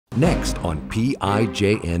Next on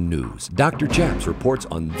PIJN News, Dr. Chaps reports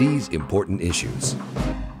on these important issues.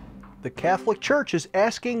 The Catholic Church is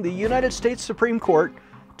asking the United States Supreme Court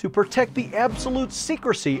to protect the absolute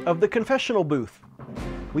secrecy of the confessional booth.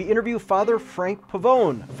 We interview Father Frank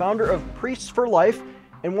Pavone, founder of Priests for Life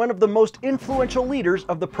and one of the most influential leaders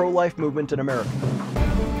of the pro-life movement in America.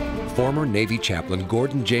 Former Navy Chaplain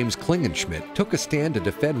Gordon James Klingenschmitt took a stand to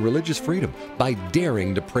defend religious freedom by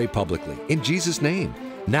daring to pray publicly in Jesus' name.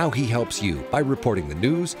 Now he helps you by reporting the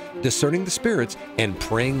news, discerning the spirits, and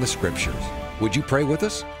praying the scriptures. Would you pray with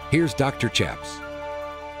us? Here's Dr. Chaps.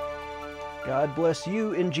 God bless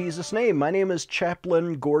you in Jesus' name. My name is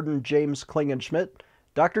Chaplain Gordon James Klingenschmitt,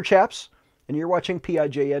 Dr. Chaps, and you're watching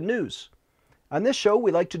PIJN News. On this show,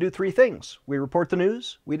 we like to do three things. We report the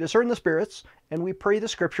news, we discern the spirits, and we pray the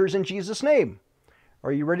scriptures in Jesus' name.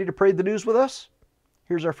 Are you ready to pray the news with us?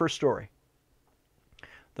 Here's our first story.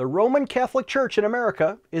 The Roman Catholic Church in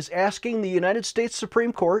America is asking the United States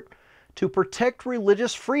Supreme Court to protect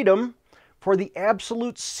religious freedom for the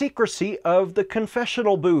absolute secrecy of the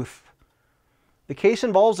confessional booth. The case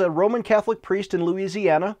involves a Roman Catholic priest in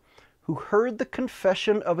Louisiana who heard the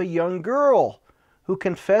confession of a young girl who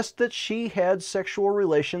confessed that she had sexual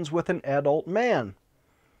relations with an adult man.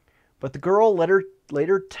 But the girl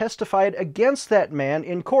later testified against that man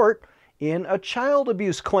in court in a child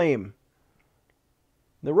abuse claim.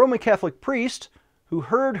 The Roman Catholic priest who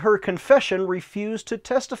heard her confession refused to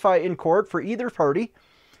testify in court for either party,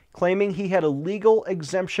 claiming he had a legal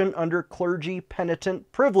exemption under clergy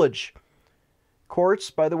penitent privilege.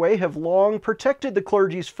 Courts, by the way, have long protected the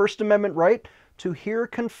clergy's First Amendment right to hear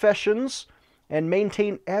confessions and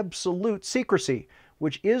maintain absolute secrecy,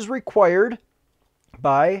 which is required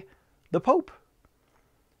by the Pope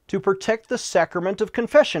to protect the sacrament of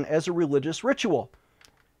confession as a religious ritual.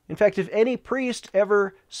 In fact, if any priest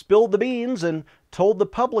ever spilled the beans and told the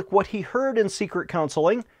public what he heard in secret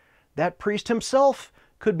counseling, that priest himself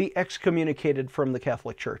could be excommunicated from the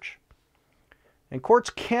Catholic Church. And courts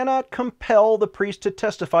cannot compel the priest to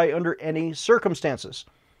testify under any circumstances.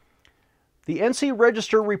 The NC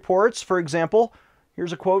Register reports, for example,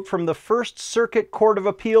 here's a quote from the First Circuit Court of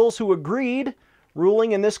Appeals who agreed,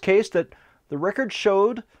 ruling in this case that the record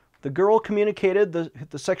showed the girl communicated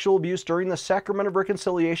the sexual abuse during the Sacrament of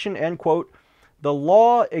Reconciliation and, quote, the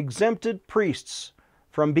law exempted priests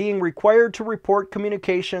from being required to report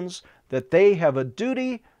communications that they have a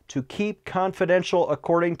duty to keep confidential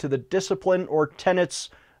according to the discipline or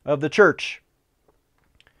tenets of the Church.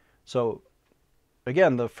 So,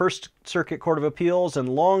 again, the First Circuit Court of Appeals and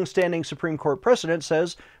long-standing Supreme Court precedent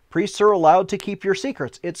says priests are allowed to keep your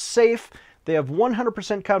secrets. It's safe. They have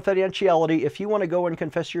 100% confidentiality. If you want to go and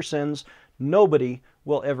confess your sins, nobody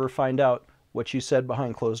will ever find out what you said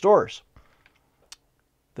behind closed doors.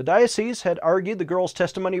 The diocese had argued the girl's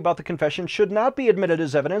testimony about the confession should not be admitted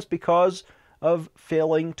as evidence because of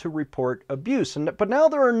failing to report abuse. But now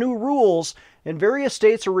there are new rules, and various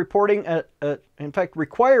states are reporting, in fact,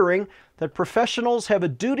 requiring that professionals have a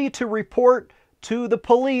duty to report to the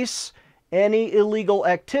police any illegal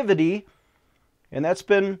activity, and that's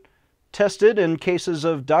been tested in cases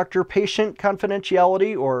of doctor-patient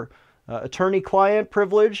confidentiality or attorney-client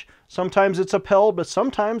privilege. Sometimes it's upheld, but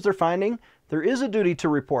sometimes they're finding there is a duty to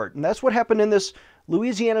report. And that's what happened in this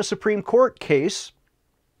Louisiana Supreme Court case.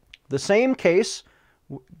 The same case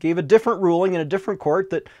gave a different ruling in a different court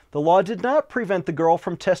that the law did not prevent the girl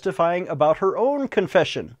from testifying about her own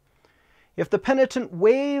confession. If the penitent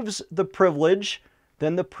waives the privilege,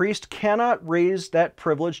 then the priest cannot raise that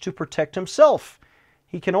privilege to protect himself.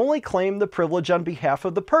 He can only claim the privilege on behalf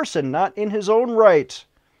of the person, not in his own right.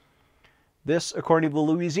 This, according to the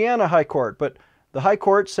Louisiana High Court. But the High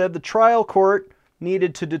Court said the trial court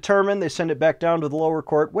needed to determine, they send it back down to the lower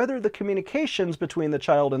court, whether the communications between the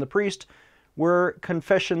child and the priest were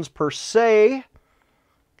confessions per se,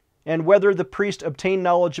 and whether the priest obtained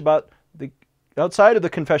knowledge about the outside of the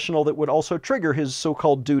confessional that would also trigger his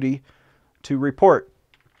so-called duty to report.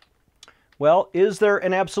 Well, is there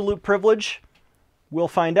an absolute privilege? We'll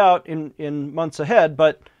find out in months ahead,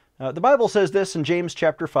 but the Bible says this in James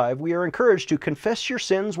chapter 5, we are encouraged to confess your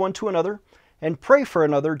sins one to another and pray for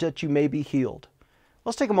another that you may be healed.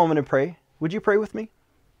 Let's take a moment and pray. Would you pray with me?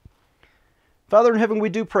 Father in heaven, we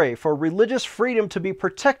do pray for religious freedom to be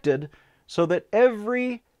protected so that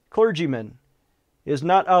every clergyman is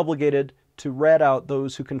not obligated to rat out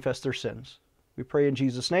those who confess their sins. We pray in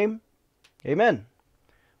Jesus' name. Amen.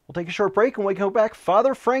 We'll take a short break, and when we come back,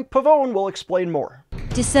 Father Frank Pavone will explain more.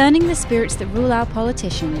 Discerning the spirits that rule our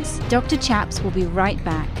politicians. Dr. Chaps will be right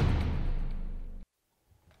back.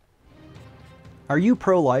 Are you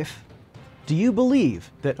pro-life? Do you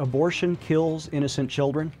believe that abortion kills innocent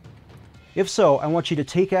children? If so, I want you to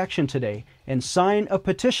take action today and sign a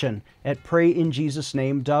petition at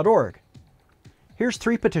prayinjesusname.org. Here's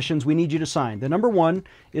 3 petitions we need you to sign. The number 1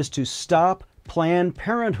 is to stop Planned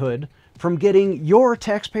Parenthood from getting your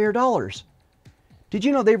taxpayer dollars. Did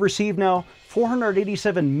you know they've received now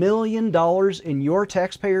 $487 million in your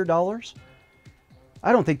taxpayer dollars?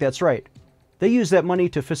 I don't think that's right. They use that money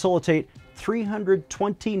to facilitate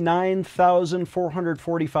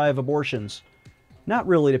 329,445 abortions. Not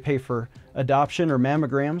really to pay for adoption or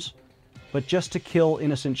mammograms, but just to kill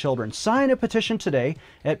innocent children. Sign a petition today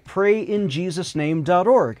at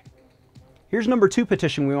prayinjesusname.org. Here's number 2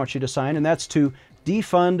 petition we want you to sign, and that's to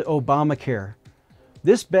defund Obamacare.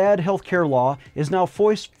 This bad healthcare law is now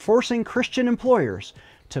forcing Christian employers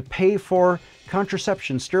to pay for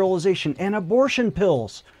contraception, sterilization, and abortion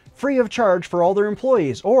pills free of charge for all their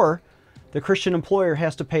employees, or the Christian employer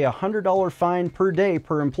has to pay a $100 fine per day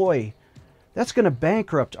per employee. That's going to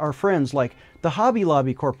bankrupt our friends like the Hobby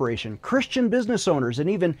Lobby Corporation. Christian business owners and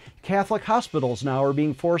even Catholic hospitals now are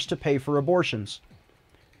being forced to pay for abortions.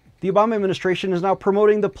 The Obama administration is now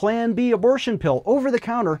promoting the Plan B abortion pill over the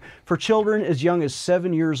counter for children as young as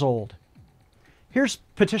 7 years old. Here's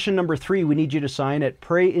petition number 3 we need you to sign at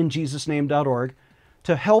prayinjesusname.org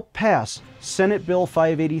to help pass Senate Bill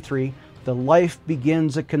 583, the Life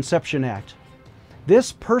Begins at Conception Act.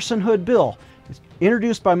 This personhood bill,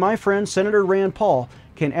 introduced by my friend Senator Rand Paul,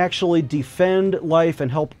 can actually defend life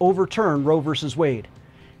and help overturn Roe v. Wade.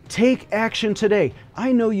 Take action today.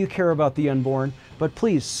 I know you care about the unborn, but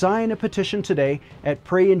please sign a petition today at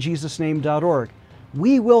prayinjesusname.org.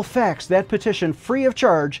 We will fax that petition free of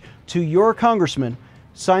charge to your congressman.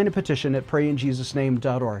 Sign a petition at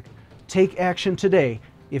prayinjesusname.org. Take action today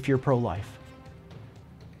if you're pro-life.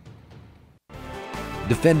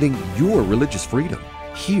 Defending your religious freedom.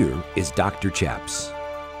 Here is Dr. Chaps.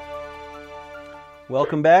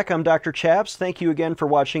 Welcome back. I'm Dr. Chaps. Thank you again for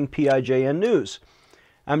watching PIJN News.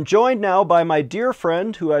 I'm joined now by my dear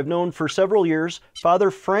friend, who I've known for several years,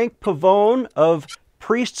 Father Frank Pavone of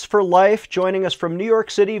Priests for Life, joining us from New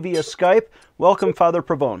York City via Skype. Welcome, Father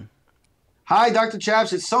Pavone. Hi, Dr.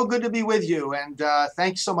 Chaps. It's so good to be with you, and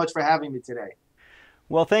thanks so much for having me today.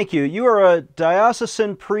 Well, thank you. You are a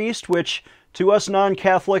diocesan priest, which to us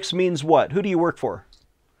non-Catholics means what? Who do you work for?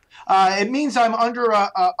 It means I'm under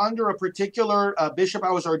a particular bishop.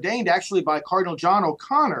 I was ordained actually by Cardinal John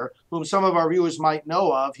O'Connor, whom some of our viewers might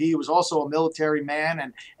know of. He was also a military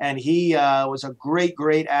man, and he was a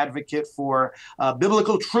great advocate for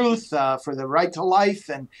biblical truth, for the right to life.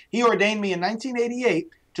 And he ordained me in 1988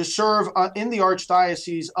 to serve in the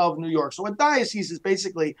Archdiocese of New York. So a diocese is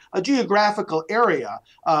basically a geographical area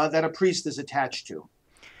that a priest is attached to.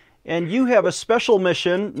 And you have a special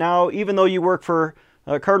mission now, even though you work for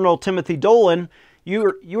Cardinal Timothy Dolan.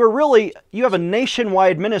 You have a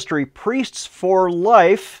nationwide ministry, Priests for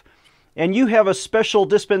Life, and you have a special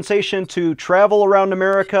dispensation to travel around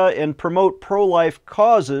America and promote pro-life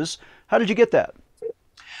causes. How did you get that?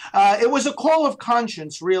 It was a call of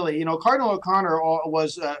conscience, really. You know, Cardinal O'Connor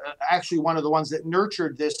was actually one of the ones that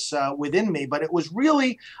nurtured this within me. But it was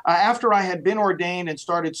really after I had been ordained and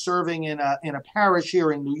started serving in a parish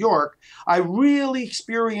here in New York, I really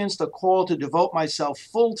experienced a call to devote myself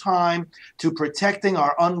full time to protecting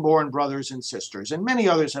our unborn brothers and sisters. And many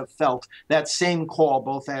others have felt that same call,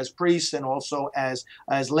 both as priests and also as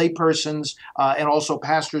laypersons and also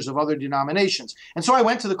pastors of other denominations. And so I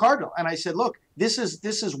went to the Cardinal and I said, look, this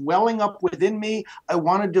is welling up within me. I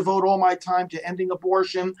want to devote all my time to ending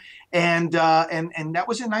abortion, and that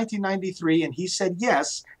was in 1993. And he said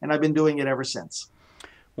yes, and I've been doing it ever since.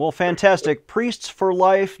 Well, fantastic.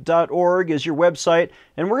 Priestsforlife.org is your website,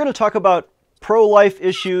 and we're going to talk about pro-life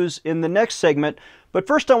issues in the next segment. But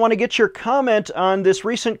first, I want to get your comment on this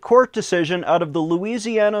recent court decision out of the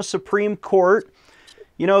Louisiana Supreme Court.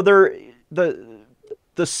 You know, the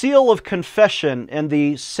seal of confession and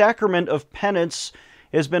the sacrament of penance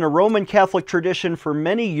has been a Roman Catholic tradition for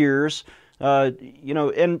many years. You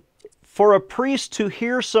know, and for a priest to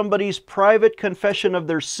hear somebody's private confession of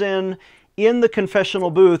their sin in the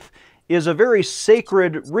confessional booth is a very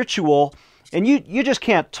sacred ritual, and you just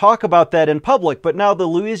can't talk about that in public. But now the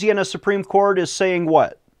Louisiana Supreme Court is saying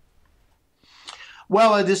what?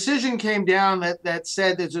 Well, a decision came down that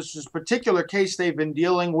said that this particular case they've been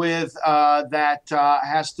dealing with that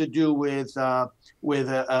has to do with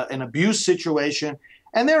an abuse situation,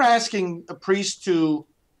 and they're asking a priest to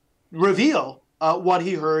reveal what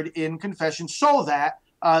he heard in confession so that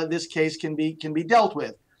this case can be dealt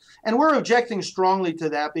with. And we're objecting strongly to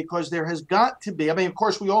that because there has got to be, I mean, of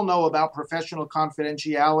course, we all know about professional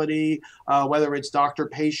confidentiality, whether it's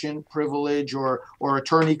doctor-patient privilege or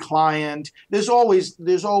attorney-client. There's always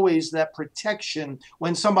that protection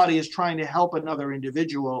when somebody is trying to help another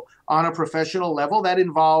individual on a professional level that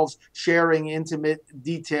involves sharing intimate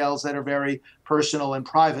details that are very personal and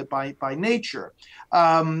private by nature.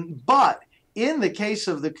 But in the case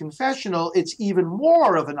of the confessional, it's even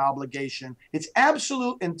more of an obligation. It's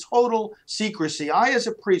absolute and total secrecy. I, as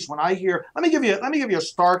a priest, when I hear, let me give you a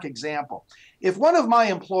stark example. If one of my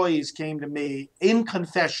employees came to me in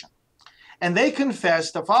confession and they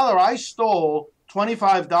confessed, Father, I stole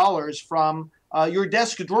 $25 from your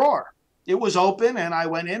desk drawer. It was open and I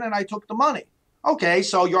went in and I took the money. Okay,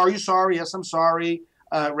 so are you sorry? Yes, I'm sorry.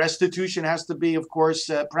 Restitution has to be, of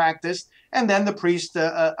course, practiced. And then the priest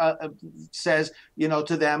says,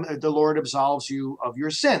 to them, the Lord absolves you of your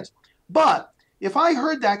sins. But if I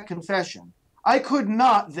heard that confession, I could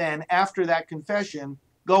not then, after that confession,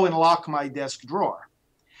 go and lock my desk drawer.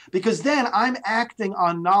 Because then I'm acting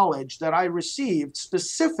on knowledge that I received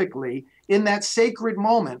specifically in that sacred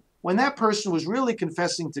moment when that person was really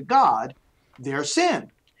confessing to God their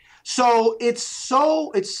sin. So it's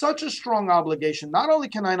such a strong obligation. Not only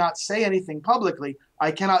can I not say anything publicly,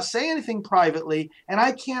 I cannot say anything privately, and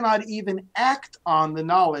I cannot even act on the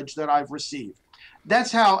knowledge that I've received.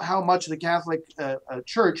 That's how much the Catholic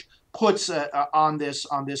Church puts on this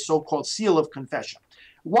so-called seal of confession.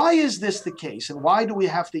 Why is this the case, and why do we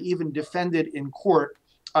have to even defend it in court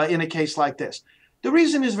in a case like this? The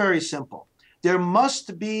reason is very simple. There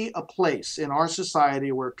must be a place in our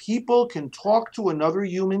society where people can talk to another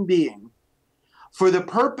human being for the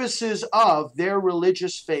purposes of their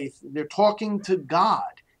religious faith. They're talking to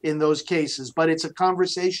God in those cases, but it's a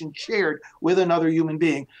conversation shared with another human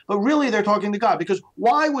being. But really, they're talking to God, because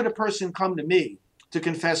why would a person come to me to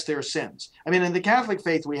confess their sins? I mean, in the Catholic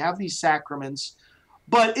faith, we have these sacraments,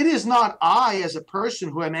 but it is not I as a person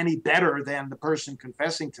who am any better than the person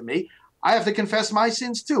confessing to me. I have to confess my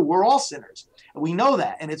sins too. We're all sinners. We know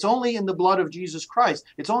that. And it's only in the blood of Jesus Christ.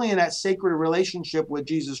 It's only in that sacred relationship with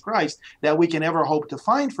Jesus Christ that we can ever hope to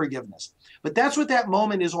find forgiveness. But that's what that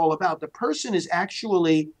moment is all about. The person is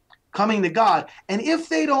actually coming to God. And if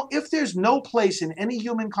there's no place in any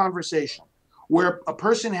human conversation where a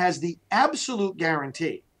person has the absolute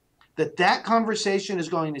guarantee that that conversation is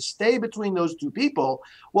going to stay between those two people,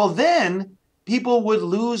 well, then people would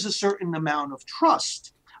lose a certain amount of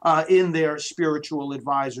trust in their spiritual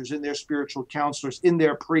advisors, in their spiritual counselors, in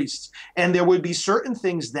their priests. And there would be certain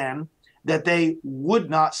things then that they would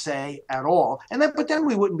not say at all. But then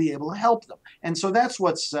we wouldn't be able to help them. And so that's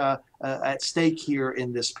what's at stake here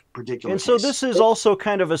in this particular case. And so this is also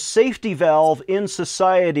kind of a safety valve in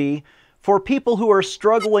society for people who are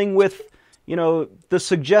struggling with, the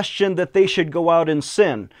suggestion that they should go out and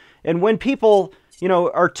sin. And when people,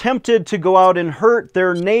 are tempted to go out and hurt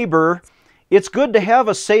their neighbor, it's good to have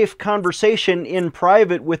a safe conversation in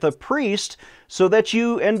private with a priest so that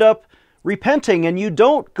you end up repenting and you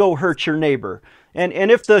don't go hurt your neighbor. And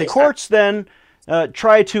if the courts then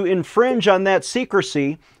try to infringe on that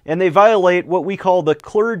secrecy and they violate what we call the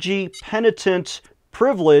clergy penitent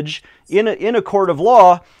privilege in a court of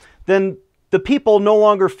law, then the people no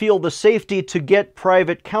longer feel the safety to get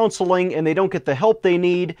private counseling and they don't get the help they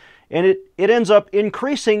need. And it ends up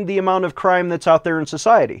increasing the amount of crime that's out there in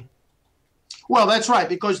society. Well, that's right,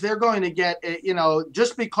 because they're going to get,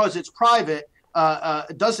 just because it's private,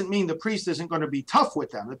 doesn't mean the priest isn't going to be tough with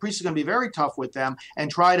them. The priest is going to be very tough with them and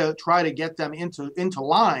try to get them into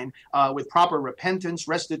line with proper repentance,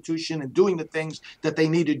 restitution, and doing the things that they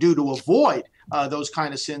need to do to avoid those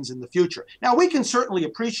kind of sins in the future. Now, we can certainly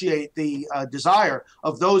appreciate the desire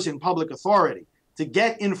of those in public authority to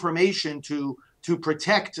get information to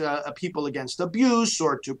protect people against abuse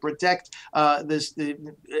or to protect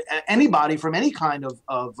anybody from any kind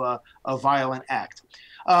of violent act.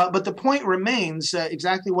 But the point remains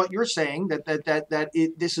exactly what you're saying, that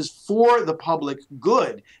this is for the public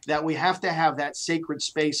good, that we have to have that sacred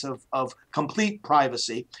space of complete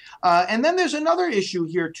privacy. And then there's another issue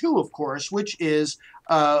here too, of course, which is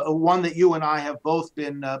one that you and I have both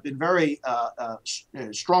been very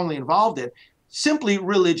strongly involved in, simply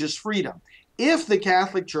religious freedom. If the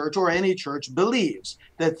Catholic Church or any church believes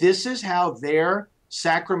that this is how their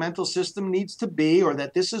sacramental system needs to be, or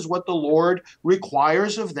that this is what the Lord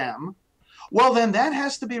requires of them, well, then that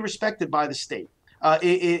has to be respected by the state.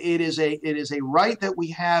 It is a right that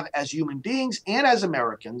we have as human beings and as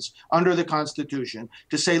Americans under the Constitution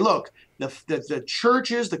to say, look, the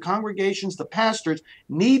churches, the congregations, the pastors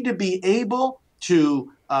need to be able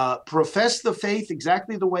to profess the faith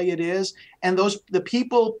exactly the way it is, and the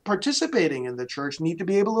people participating in the church need to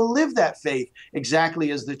be able to live that faith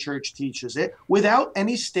exactly as the church teaches it, without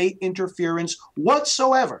any state interference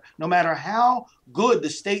whatsoever, no matter how good the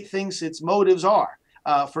state thinks its motives are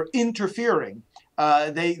for interfering.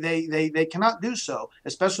 They cannot do so,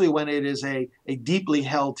 especially when it is a deeply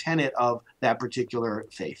held tenet of that particular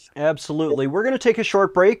faith. Absolutely. We're going to take a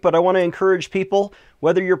short break, but I want to encourage people,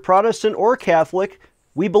 whether you're Protestant or Catholic,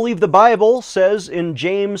 we believe the Bible says in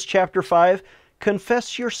James chapter 5,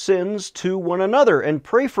 confess your sins to one another and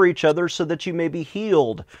pray for each other so that you may be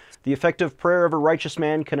healed. The effective prayer of a righteous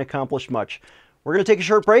man can accomplish much. We're going to take a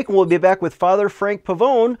short break, and we'll be back with Father Frank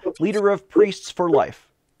Pavone, leader of Priests for Life.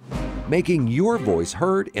 Making your voice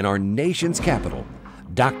heard in our nation's capital.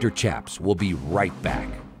 Dr. Chaps will be right back.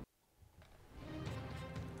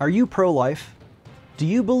 Are you pro-life? Do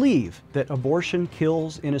you believe that abortion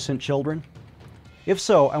kills innocent children? If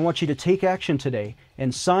so, I want you to take action today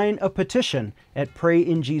and sign a petition at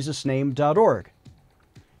prayinjesusname.org.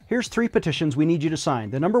 Here's 3 petitions we need you to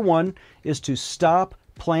sign. The number 1 is to stop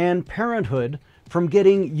Planned Parenthood from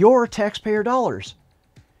getting your taxpayer dollars.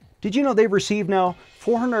 Did you know they've received now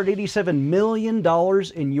 $487 million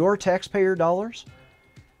in your taxpayer dollars?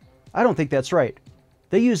 I don't think that's right.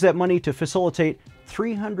 They use that money to facilitate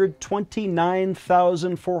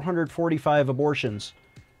 329,445 abortions.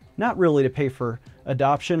 Not really to pay for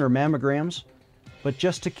adoption or mammograms, but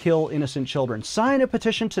just to kill innocent children. Sign a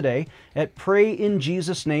petition today at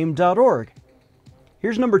prayinjesusname.org.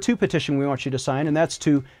 Here's number 2 petition we want you to sign, and that's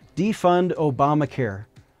to defund Obamacare.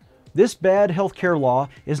 This bad healthcare law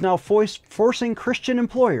is now forcing Christian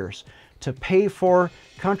employers to pay for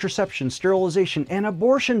contraception, sterilization, and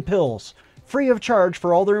abortion pills free of charge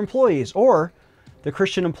for all their employees, or the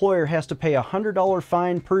Christian employer has to pay a $100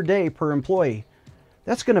 fine per day per employee.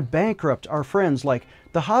 That's going to bankrupt our friends like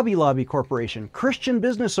the Hobby Lobby Corporation. Christian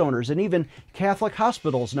business owners and even Catholic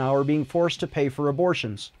hospitals now are being forced to pay for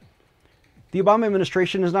abortions. The Obama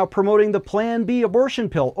administration is now promoting the Plan B abortion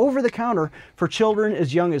pill over the counter for children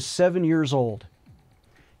as young as 7 years old.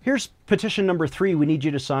 Here's petition number 3 we need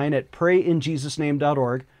you to sign at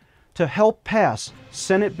prayinjesusname.org to help pass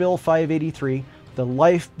Senate Bill 583, the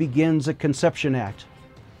Life Begins at Conception Act.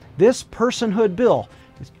 This personhood bill,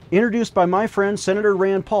 introduced by my friend Senator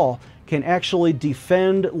Rand Paul, can actually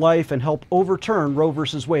defend life and help overturn Roe v.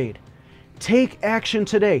 Wade. Take action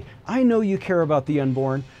today. I know you care about the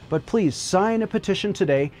unborn, but please sign a petition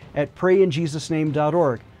today at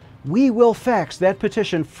prayinjesusname.org. We will fax that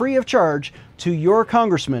petition free of charge to your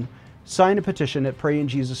congressman. Sign a petition at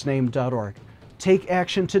prayinjesusname.org. Take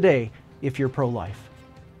action today if you're pro-life.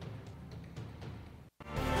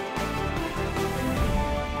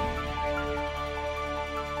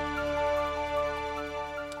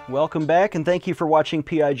 Welcome back, and thank you for watching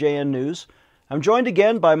PIJN News. I'm joined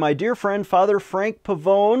again by my dear friend, Father Frank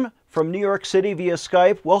Pavone from New York City via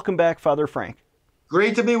Skype. Welcome back, Father Frank.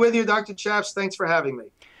 Great to be with you, Dr. Chaps. Thanks for having me.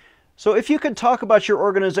 So if you could talk about your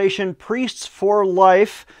organization, Priests for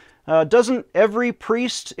Life, doesn't every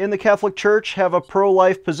priest in the Catholic Church have a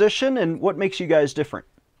pro-life position, and what makes you guys different?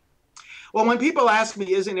 Well, when people ask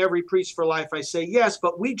me, isn't every priest for life, I say yes,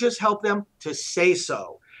 but we just help them to say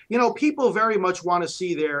so. You know, people very much want to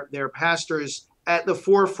see their pastors at the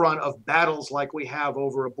forefront of battles like we have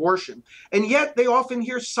over abortion. And yet they often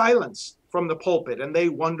hear silence from the pulpit, and they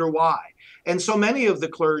wonder why. And so many of the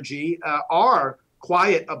clergy are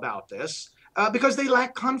quiet about this because they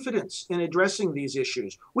lack confidence in addressing these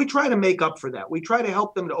issues. We try to make up for that. We try to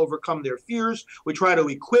help them to overcome their fears. We try to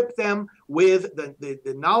equip them with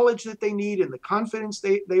the knowledge that they need and the confidence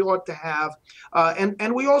they ought to have.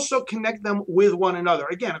 And we also connect them with one another,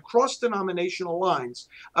 again, across denominational lines,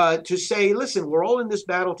 to say, listen, we're all in this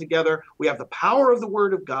battle together. We have the power of the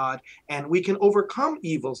Word of God, and we can overcome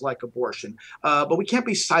evils like abortion. But we can't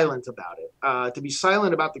be silent about it. To be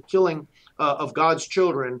silent about the killing of God's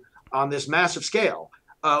children on this massive scale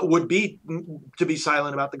would be to be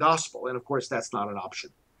silent about the gospel. And of course, that's not an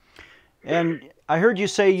option. And I heard you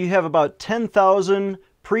say you have about 10,000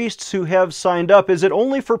 priests who have signed up. Is it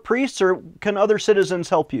only for priests, or can other citizens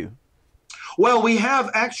help you? Well, we have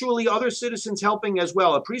actually other citizens helping as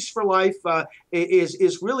well. A Priest for Life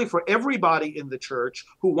is really for everybody in the church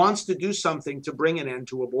who wants to do something to bring an end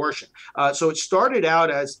to abortion. So it started out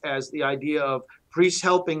as the idea of priests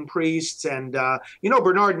helping priests. And,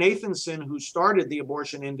 Bernard Nathanson, who started the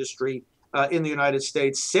abortion industry in the United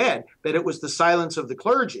States, said that it was the silence of the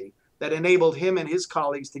clergy that enabled him and his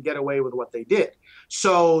colleagues to get away with what they did.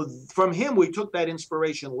 So from him, we took that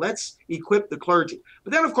inspiration. Let's equip the clergy.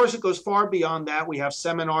 But then, of course, it goes far beyond that. We have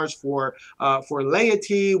seminars for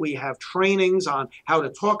laity. We have trainings on how to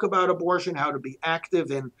talk about abortion, how to be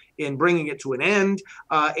active in bringing it to an end.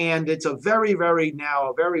 And it's a very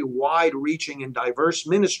wide-reaching and diverse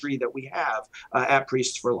ministry that we have at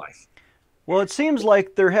Priests for Life. Well, it seems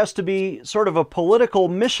like there has to be sort of a political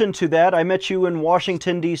mission to that. I met you in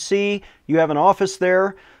Washington, D.C. You have an office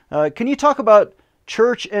there. Can you talk about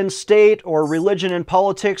church and state, or religion and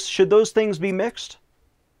politics? Should those things be mixed?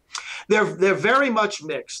 They're very much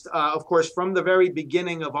mixed. Of course, from the very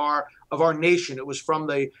beginning of our nation, it was from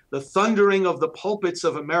the thundering of the pulpits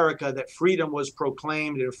of America that freedom was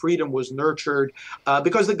proclaimed and freedom was nurtured,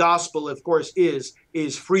 because the gospel, of course, is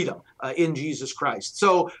freedom in Jesus Christ.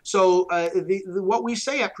 So what we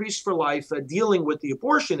say at Priests for Life, dealing with the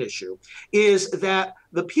abortion issue, is that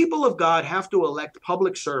the people of God have to elect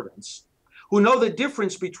public servants who know the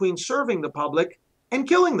difference between serving the public and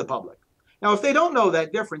killing the public. Now, if they don't know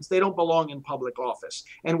that difference, they don't belong in public office.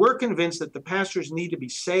 And we're convinced that the pastors need to be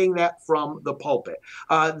saying that from the pulpit.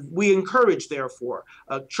 We encourage, therefore,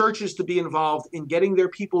 churches to be involved in getting their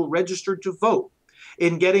people registered to vote,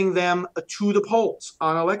 in getting them to the polls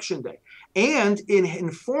on election day, and in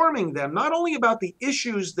informing them not only about the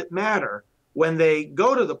issues that matter when they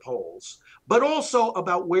go to the polls, but also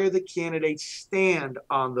about where the candidates stand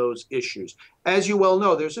on those issues. As you well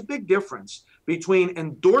know, there's a big difference between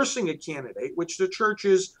endorsing a candidate, which the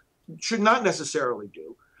churches should not necessarily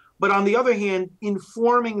do, but on the other hand,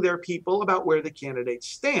 informing their people about where the candidates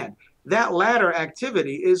stand. That latter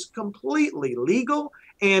activity is completely legal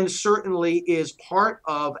and certainly is part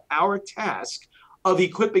of our task of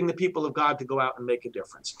equipping the people of God to go out and make a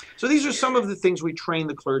difference. So these are some of the things we train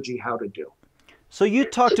the clergy how to do. So you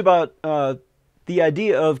talked about the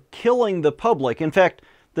idea of killing the public. In fact,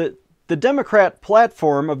 the Democrat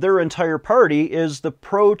platform of their entire party is the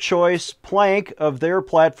pro-choice plank of their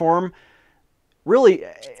platform. Really,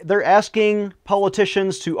 they're asking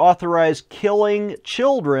politicians to authorize killing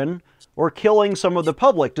children or killing some of the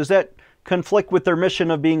public. Does that conflict with their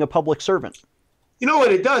mission of being a public servant? You know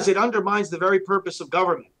what it does? It undermines the very purpose of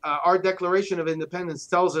government. Our Declaration of Independence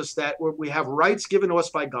tells us that we have rights given to us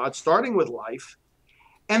by God, starting with life,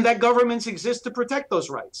 and that governments exist to protect those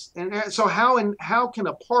rights. And so how can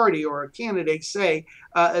a party or a candidate say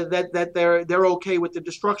that they're okay with the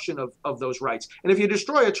destruction of those rights? And if you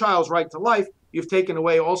destroy a child's right to life, you've taken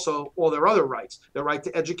away also all their other rights, their right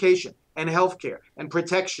to education and health care and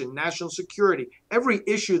protection, national security. Every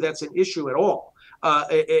issue that's an issue at all,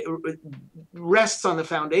 it rests on the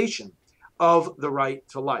foundation of the right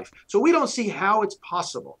to life. So we don't see how it's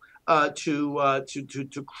possible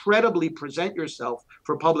to credibly present yourself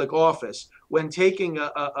for public office when taking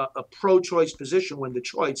a pro-choice position when the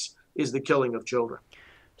choice is the killing of children.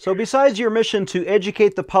 So besides your mission to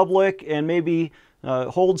educate the public and maybe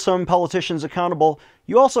hold some politicians accountable,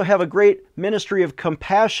 you also have a great ministry of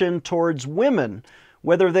compassion towards women,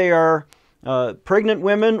 whether they are pregnant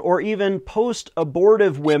women or even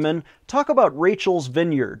post-abortive women. Talk about Rachel's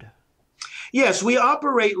Vineyard. Yes, we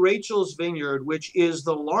operate Rachel's Vineyard, which is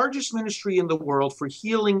the largest ministry in the world for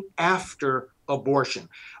healing after abortion.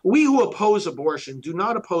 We who oppose abortion do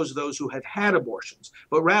not oppose those who have had abortions,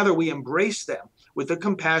 but rather we embrace them with the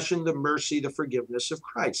compassion, the mercy, the forgiveness of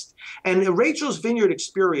Christ. And Rachel's Vineyard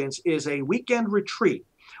experience is a weekend retreat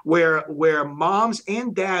where moms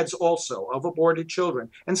and dads also of aborted children,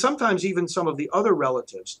 and sometimes even some of the other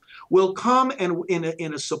relatives, will come and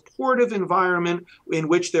in a supportive environment in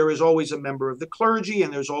which there is always a member of the clergy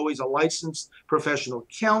and there's always a licensed professional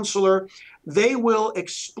counselor. They will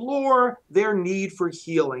explore their need for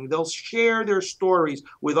healing. They'll share their stories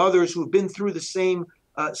with others who've been through the same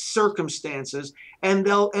circumstances, and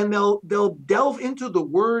they'll delve into the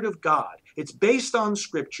Word of God. It's based on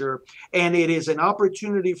Scripture, and it is an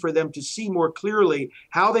opportunity for them to see more clearly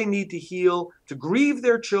how they need to heal, to grieve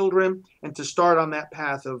their children, and to start on that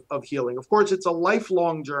path of healing. Of course, it's a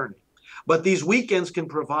lifelong journey, but these weekends can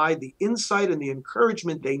provide the insight and the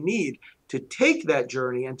encouragement they need to take that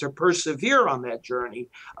journey and to persevere on that journey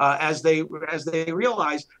as they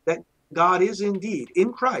realize that God is indeed,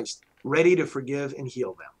 in Christ, ready to forgive and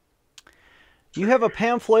heal them. You have a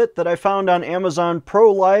pamphlet that I found on Amazon,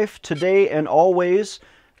 Pro-Life, Today and Always.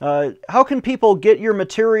 How can people get your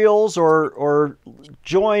materials or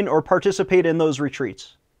join or participate in those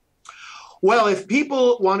retreats? Well, if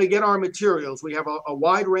people want to get our materials, we have a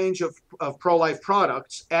wide range of pro-life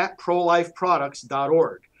products at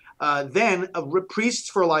prolifeproducts.org. Then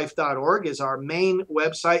priestsforlife.org is our main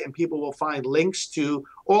website, and people will find links to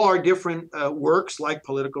all our different works like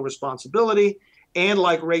Political Responsibility and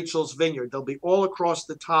like Rachel's Vineyard. They'll be all across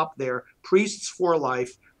the top there,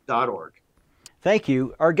 priestsforlife.org. Thank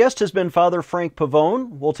you. Our guest has been Father Frank Pavone.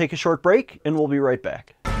 We'll take a short break, and we'll be right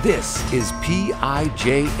back. This is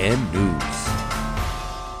PIJN News.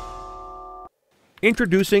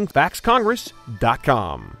 Introducing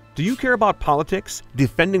FaxCongress.com. Do you care about politics,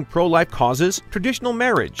 defending pro-life causes, traditional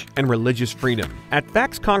marriage, and religious freedom? At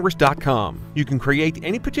FaxCongress.com, you can create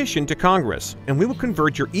any petition to Congress, and we will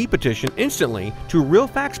convert your e-petition instantly to real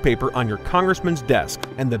fax paper on your congressman's desk.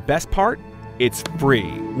 And the best part? It's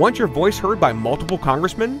free. Want your voice heard by multiple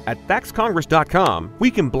congressmen? At FaxCongress.com,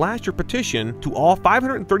 we can blast your petition to all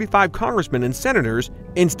 535 congressmen and senators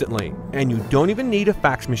instantly. And you don't even need a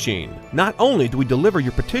fax machine. Not only do we deliver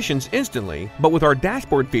your petitions instantly, but with our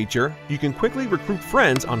dashboard feature, you can quickly recruit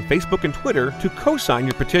friends on Facebook and Twitter to co-sign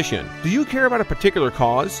your petition. Do you care about a particular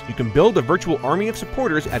cause? You can build a virtual army of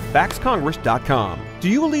supporters at FaxCongress.com. Do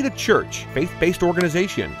you lead a church, faith-based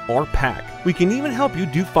organization, or PAC? We can even help you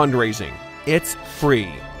do fundraising. It's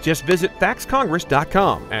free. Just visit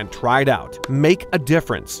FaxCongress.com and try it out. Make a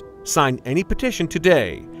difference. Sign any petition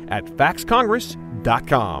today at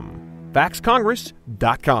FaxCongress.com.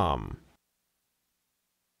 FaxCongress.com.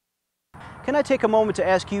 Can I take a moment to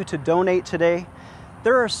ask you to donate today?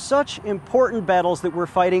 There are such important battles that we're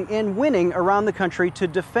fighting and winning around the country to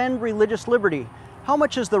defend religious liberty. How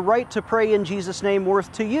much is the right to pray in Jesus' name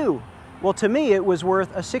worth to you? Well, to me, it was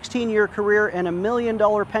worth a 16-year career and $1 million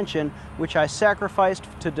pension, which I sacrificed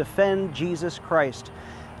to defend Jesus Christ.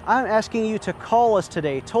 I'm asking you to call us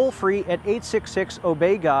today, toll-free at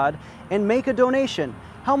 866-OBEY-GOD, and make a donation.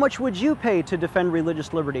 How much would you pay to defend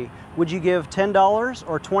religious liberty? Would you give $10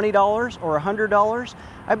 or $20 or $100?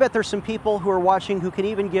 I bet there's some people who are watching who can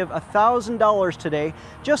even give $1,000 today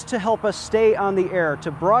just to help us stay on the air,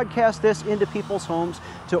 to broadcast this into people's homes,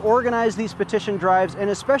 to organize these petition drives,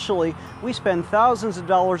 and especially we spend thousands of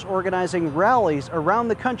dollars organizing rallies around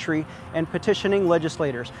the country and petitioning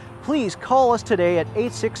legislators. Please call us today at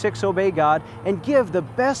 866-OBEY-GOD and give the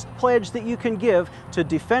best pledge that you can give to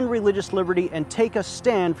defend religious liberty and take a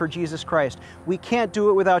stand for Jesus Christ. We can't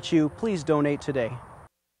do it without you. Please donate today.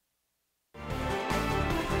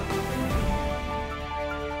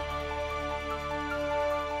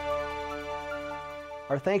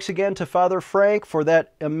 Our thanks again to Father Frank for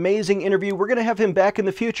that amazing interview. We're going to have him back in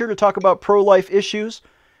the future to talk about pro-life issues.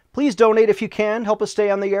 Please donate if you can. Help us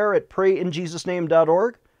stay on the air at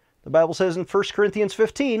prayinjesusname.org. The Bible says in 1 Corinthians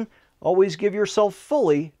 15, always give yourself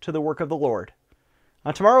fully to the work of the Lord.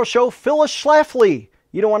 On tomorrow's show, Phyllis Schlafly.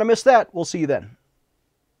 You don't want to miss that. We'll see you then.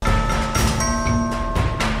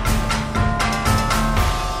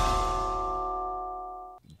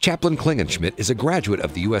 Chaplain Klingenschmitt is a graduate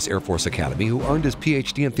of the U.S. Air Force Academy who earned his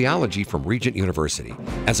Ph.D. in theology from Regent University.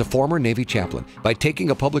 As a former Navy chaplain, by taking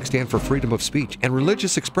a public stand for freedom of speech and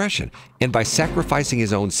religious expression, and by sacrificing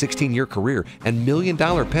his own 16-year career and $1 million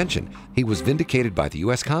pension, he was vindicated by the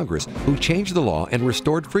U.S. Congress, who changed the law and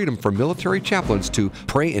restored freedom for military chaplains to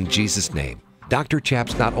pray in Jesus' name. Dr.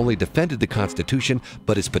 Chaps not only defended the Constitution,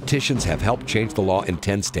 but his petitions have helped change the law in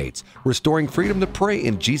 10 states, restoring freedom to pray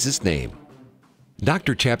in Jesus' name.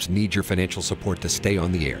 Dr. Chaps needs your financial support to stay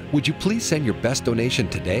on the air. Would you please send your best donation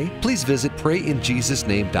today? Please visit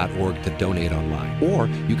prayinjesusname.org to donate online. Or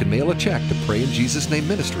you can mail a check to Pray in Jesus' Name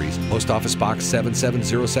Ministries, Post Office Box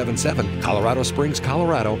 77077, Colorado Springs,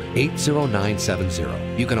 Colorado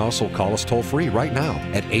 80970. You can also call us toll-free right now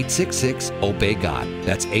at 866-OBEY-GOD.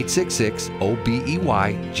 That's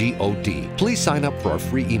 866-OBEY-GOD. Please sign up for our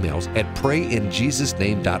free emails at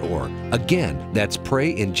prayinjesusname.org. Again, that's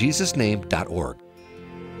prayinjesusname.org.